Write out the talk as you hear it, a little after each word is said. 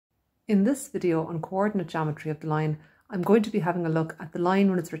In this video on coordinate geometry of the line, I'm going to be having a look at the line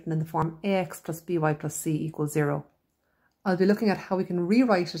when it's written in the form ax plus by plus c equals 0. I'll be looking at how we can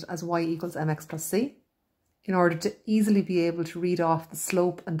rewrite it as y equals mx plus c in order to easily be able to read off the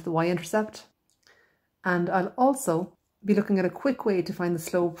slope and the y-intercept. And I'll also be looking at a quick way to find the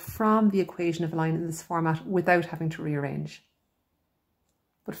slope from the equation of a line in this format without having to rearrange.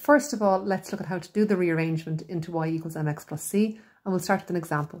 But first of all, let's look at how to do the rearrangement into y equals mx plus c, and we'll start with an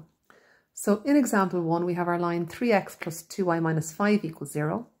example. So in example 1, we have our line 3x plus 2y minus 5 equals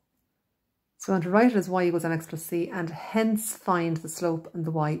 0. So I want to write it as y equals mx plus c and hence find the slope and the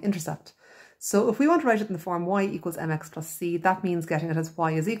y-intercept. So if we want to write it in the form y equals mx plus c, that means getting it as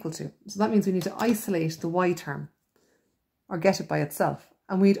y is equal to. So that means we need to isolate the y term, or get it by itself.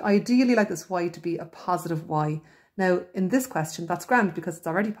 And we'd ideally like this y to be a positive y. Now in this question, that's grand because it's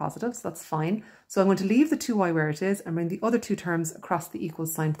already positive, so that's fine. So I'm going to leave the 2y where it is and bring the other two terms across the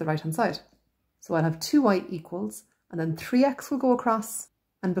equals sign to the right hand side. So I'll have 2y equals, and then 3x will go across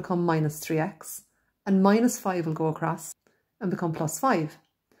and become minus 3x, and minus 5 will go across and become plus 5.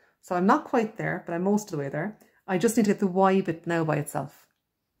 So I'm not quite there, but I'm most of the way there. I just need to get the y bit now by itself.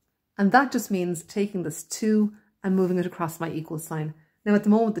 And that just means taking this 2 and moving it across my equals sign. Now at the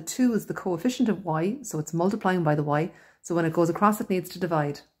moment the 2 is the coefficient of y, so it's multiplying by the y, so when it goes across it needs to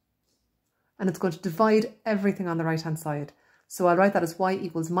divide. And it's going to divide everything on the right hand side. So I'll write that as y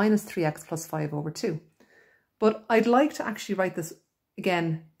equals minus 3x plus 5 over 2. But I'd like to actually write this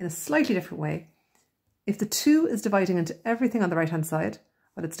again in a slightly different way. If the 2 is dividing into everything on the right hand side,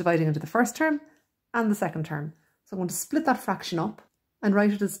 well, it's dividing into the first term and the second term. So I'm going to split that fraction up and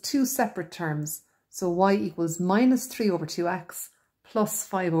write it as two separate terms. So y equals minus 3 over 2x plus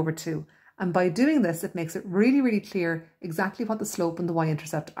 5 over 2. And by doing this, it makes it really clear exactly what the slope and the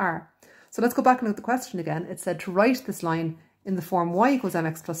y-intercept are. So let's go back and look at the question again. It said to write this line in the form y equals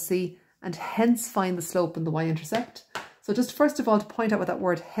mx plus c and hence find the slope and the y-intercept. So just first of all to point out what that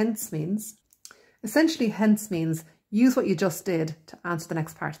word hence means. Essentially hence means use what you just did to answer the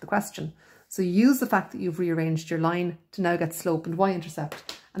next part of the question. So use the fact that you've rearranged your line to now get slope and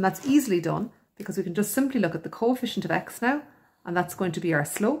y-intercept. And that's easily done because we can just simply look at the coefficient of x now, and that's going to be our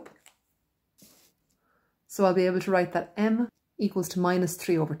slope. So I'll be able to write that m equals to minus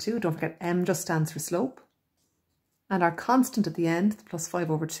 3 over 2. Don't forget m just stands for slope. And our constant at the end, the plus 5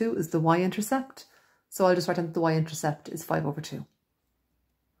 over 2, is the y-intercept. So I'll just write down that the y-intercept is 5 over 2.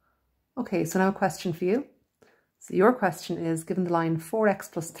 Okay, so now a question for you. So your question is, given the line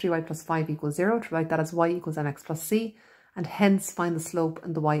 4x plus 3y plus 5 equals 0, to write that as y equals mx plus c, and hence find the slope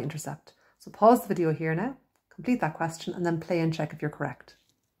and the y-intercept. So pause the video here now, complete that question, and then play and check if you're correct.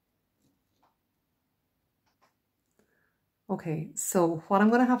 Okay, so what I'm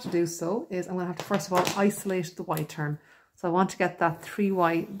going to have to do is I'm going to have to first of all isolate the y term. So I want to get that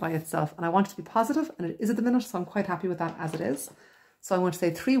 3y by itself, and I want it to be positive, and it is at the minute, so I'm quite happy with that as it is. So I'm going to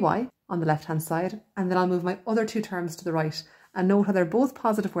say 3y on the left hand side, and then I'll move my other two terms to the right, and note how they're both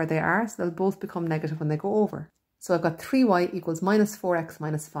positive where they are, so they'll both become negative when they go over. So I've got 3y equals minus 4x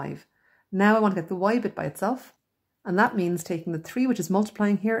minus 5. Now I want to get the y bit by itself, and that means taking the 3 which is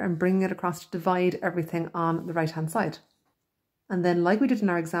multiplying here and bringing it across to divide everything on the right hand side. And then like we did in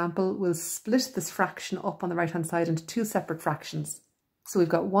our example, we'll split this fraction up on the right hand side into two separate fractions. So we've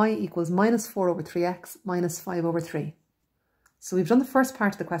got y equals minus 4 over 3x minus 5 over 3. So we've done the first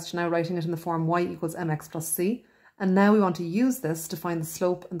part of the question now, writing it in the form y equals mx plus c, and now we want to use this to find the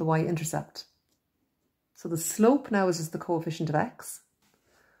slope and the y-intercept. So the slope now is just the coefficient of x.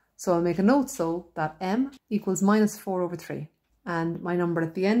 So I'll make a note so that m equals minus 4 over 3. And my number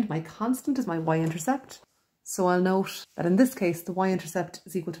at the end, my constant, is my y-intercept. So I'll note that in this case, the y-intercept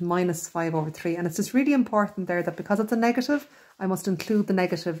is equal to minus 5 over 3. And it's just really important there that because it's a negative, I must include the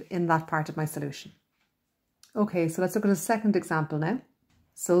negative in that part of my solution. Okay, so let's look at a second example now.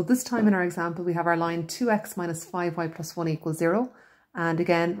 So this time in our example, we have our line 2x minus 5y plus 1 equals 0. And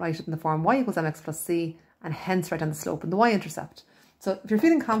again, write it in the form y equals mx plus c, and hence write down the slope and the y-intercept. So if you're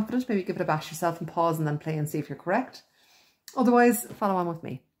feeling confident, maybe give it a bash yourself and pause and then play and see if you're correct. Otherwise, follow on with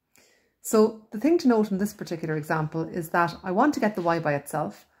me. So the thing to note in this particular example is that I want to get the y by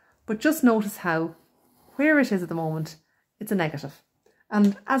itself, but just notice how, where it is at the moment, it's a negative.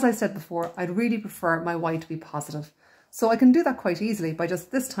 And as I said before, I'd really prefer my y to be positive. So I can do that quite easily by just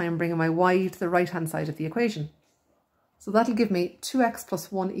this time bringing my y to the right hand side of the equation. So that'll give me 2x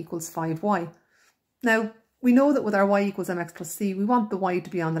plus 1 equals 5y. Now, we know that with our y equals mx plus c, we want the y to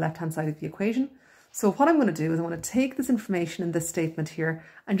be on the left hand side of the equation. So what I'm going to do is I'm going to take this information in this statement here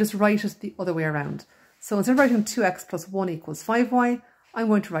and just write it the other way around. So instead of writing 2x plus 1 equals 5y, I'm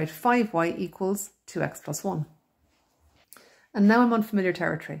going to write 5y equals 2x plus 1. And now I'm on familiar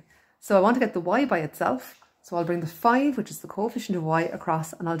territory. So I want to get the y by itself. So I'll bring the 5, which is the coefficient of y,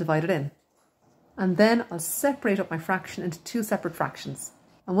 across and I'll divide it in. And then I'll separate up my fraction into two separate fractions.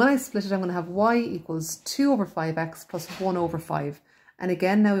 And when I split it, I'm going to have y equals 2 over 5x plus 1 over 5. And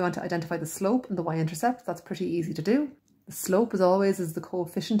again, now we want to identify the slope and the y-intercept. That's pretty easy to do. The slope, as always, is the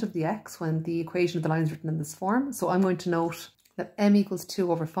coefficient of the x when the equation of the line is written in this form. So I'm going to note that m equals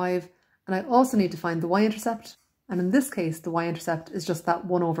 2 over 5. And I also need to find the y-intercept. And in this case, the y-intercept is just that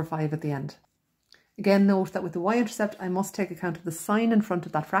 1 over 5 at the end. Again, note that with the y-intercept, I must take account of the sign in front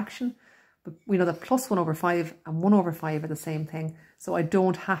of that fraction. But we know that plus 1 over 5 and 1 over 5 are the same thing. So I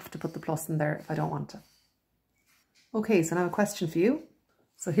don't have to put the plus in there if I don't want to. Okay, so now a question for you.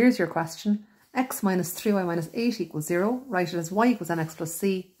 So here's your question. X minus 3y minus 8 equals 0. Write it as y equals mx plus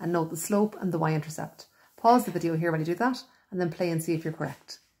c and note the slope and the y-intercept. Pause the video here while you do that and then play and see if you're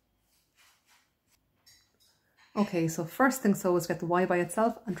correct. Okay, so first thing is get the y by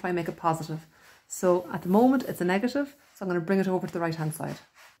itself and try and make it positive. So at the moment it's a negative, so I'm going to bring it over to the right hand side.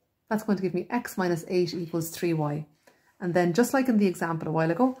 That's going to give me x minus 8 equals 3y. And then just like in the example a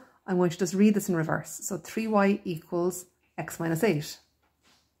while ago, I'm going to just read this in reverse. So 3y equals x minus 8.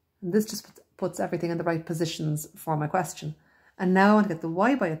 And this just puts everything in the right positions for my question. And now I want to get the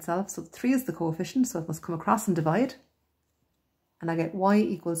y by itself. So 3 is the coefficient, so it must come across and divide. And I get y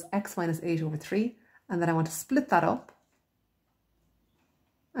equals x minus 8 over 3. And then I want to split that up.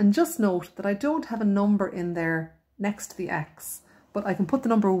 And just note that I don't have a number in there next to the x, but I can put the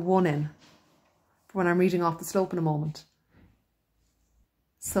number 1 in for when I'm reading off the slope in a moment.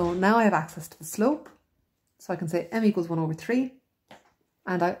 So now I have access to the slope. So I can say m equals 1 over 3.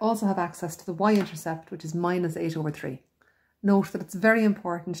 And I also have access to the y-intercept, which is minus 8 over 3. Note that it's very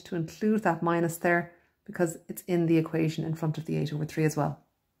important to include that minus there because it's in the equation in front of the 8 over 3 as well.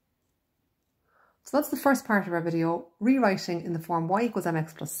 So that's the first part of our video, rewriting in the form y equals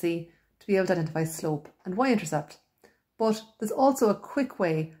mx plus c to be able to identify slope and y-intercept. But there's also a quick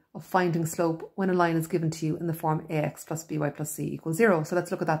way of finding slope when a line is given to you in the form ax plus by plus c equals 0. So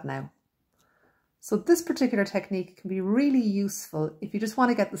let's look at that now. So this particular technique can be really useful if you just want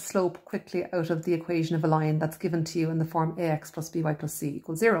to get the slope quickly out of the equation of a line that's given to you in the form ax plus by plus c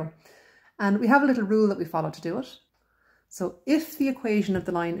equals 0. And we have a little rule that we follow to do it. So if the equation of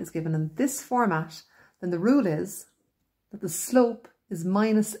the line is given in this format, then the rule is that the slope is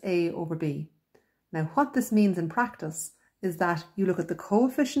minus a over b. Now what this means in practice is that you look at the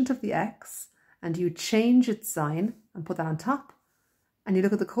coefficient of the x and you change its sign and put that on top. And you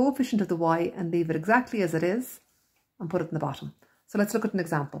look at the coefficient of the y and leave it exactly as it is and put it in the bottom. So let's look at an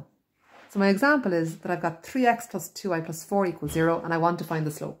example. So my example is that I've got 3x plus 2y plus 4 equals 0 and I want to find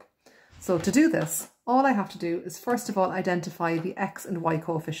the slope. So to do this, all I have to do is first of all identify the x and y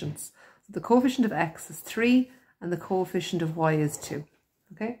coefficients. So the coefficient of x is 3 and the coefficient of y is 2.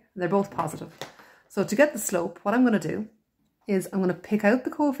 Okay, and they're both positive. So to get the slope, what I'm going to do is I'm going to pick out the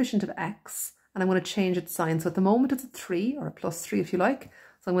coefficient of x and I'm going to change its sign. So at the moment it's a 3 or a plus 3 if you like.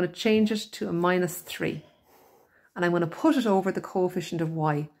 So I'm going to change it to a minus 3. And I'm going to put it over the coefficient of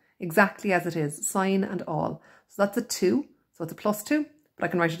y exactly as it is, sign and all. So that's a 2. So it's a plus 2, but I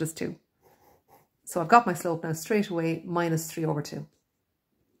can write it as 2. So I've got my slope now straight away, minus 3 over 2.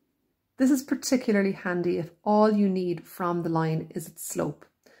 This is particularly handy if all you need from the line is its slope.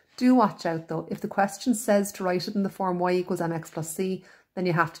 Do watch out though, if the question says to write it in the form y equals mx plus c, then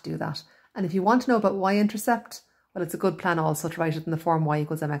you have to do that. And if you want to know about y-intercept, well, it's a good plan also to write it in the form y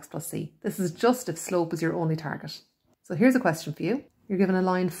equals mx plus c. This is just if slope is your only target. So here's a question for you. You're given a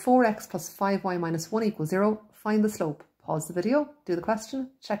line 4x plus 5y minus 1 equals 0. Find the slope. Pause the video, do the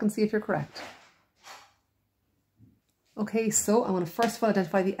question, check and see if you're correct. Okay, so I want to first of all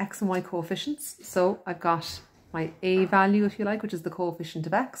identify the x and y coefficients. So I've got my a value, if you like, which is the coefficient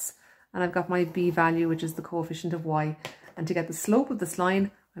of x, and I've got my b value, which is the coefficient of y. And to get the slope of this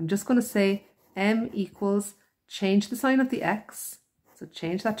line, I'm just going to say m equals, change the sign of the x, so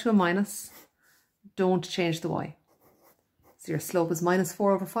change that to a minus, don't change the y. So your slope is minus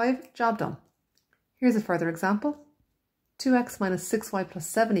 4 over 5, job done. Here's a further example. 2x minus 6y plus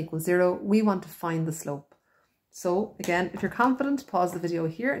 7 equals 0. We want to find the slope. So again, if you're confident, pause the video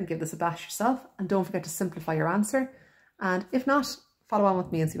here and give this a bash yourself, and don't forget to simplify your answer. And if not, follow on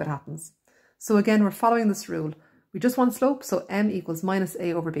with me and see what happens. So again, we're following this rule. We just want slope, so m equals minus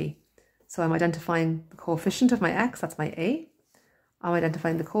a over b. So I'm identifying the coefficient of my x, that's my a. I'm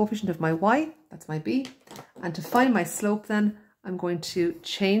identifying the coefficient of my y, that's my b. And to find my slope then, I'm going to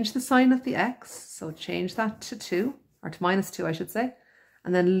change the sign of the x, so change that to 2, or to minus 2 I should say,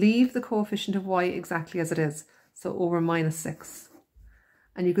 and then leave the coefficient of y exactly as it is, so over minus 6.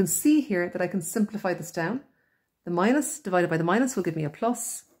 And you can see here that I can simplify this down. The minus divided by the minus will give me a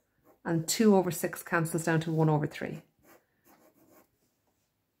plus. and 2 over 6 cancels down to 1 over 3.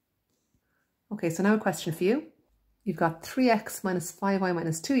 Okay, so now a question for you. You've got 3x minus 5y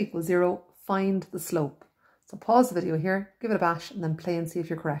minus 2 equals 0. Find the slope. So pause the video here, give it a bash, and then play and see if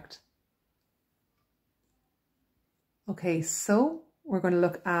you're correct. Okay, so we're going to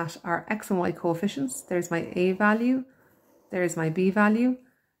look at our x and y coefficients. There's my a value, there's my b value.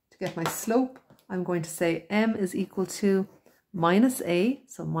 To get my slope, I'm going to say m is equal to minus a,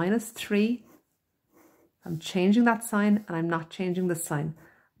 so minus 3. I'm changing that sign and I'm not changing this sign.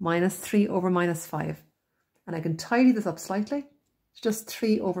 Minus 3 over minus 5. And I can tidy this up slightly. It's just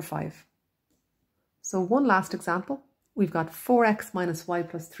 3 over 5. So one last example. We've got 4x minus y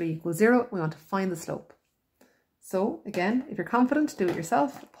plus 3 equals 0. We want to find the slope. So again, if you're confident, do it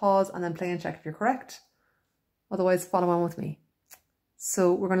yourself. Pause and then play and check if you're correct. Otherwise, follow on with me.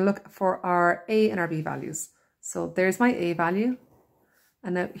 So we're going to look for our a and our b values. So there's my a value.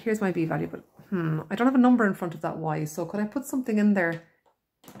 And now here's my b value. But I don't have a number in front of that y. So could I put something in there,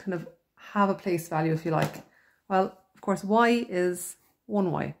 kind of have a place value if you like? Well, of course, y is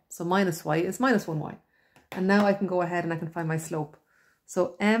 1y. So minus y is minus 1y. And now I can go ahead and I can find my slope.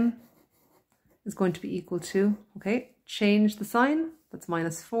 So m is going to be equal to, okay, change the sign. That's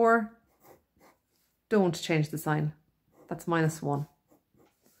minus 4. Don't change the sign. That's minus 1.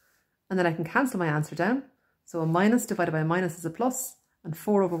 And then I can cancel my answer down. So a minus divided by a minus is a plus, and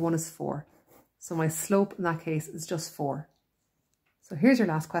 4 over 1 is 4. So my slope in that case is just 4. So here's your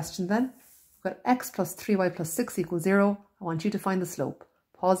last question then. We've got x plus 3y plus 6 equals 0. I want you to find the slope.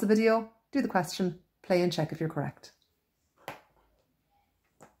 Pause the video, do the question, play and check if you're correct.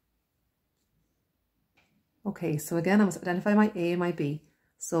 Okay, so again, I must identify my a and my b.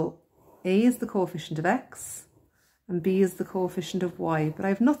 So a is the coefficient of x and b is the coefficient of y, but I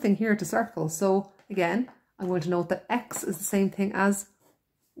have nothing here to circle. So again, I'm going to note that x is the same thing as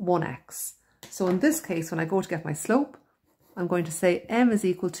 1x. So in this case, when I go to get my slope, I'm going to say m is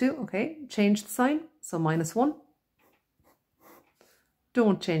equal to, okay, change the sign, so minus 1.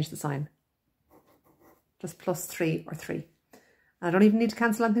 Don't change the sign, just plus 3 or 3. And I don't even need to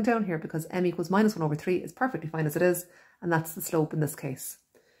cancel anything down here because m equals minus 1 over 3 is perfectly fine as it is, and that's the slope in this case.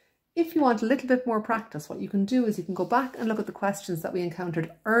 If you want a little bit more practice, what you can do is you can go back and look at the questions that we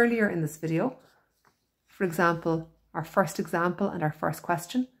encountered earlier in this video. For example, our first example and our first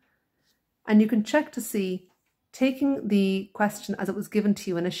question. And you can check to see, taking the question as it was given to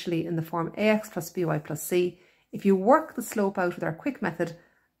you initially in the form ax plus by plus c, if you work the slope out with our quick method,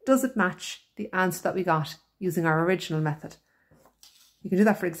 does it match the answer that we got using our original method? You can do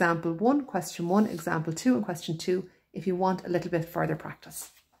that for example 1, question 1, example 2 and question 2 if you want a little bit further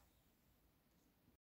practice.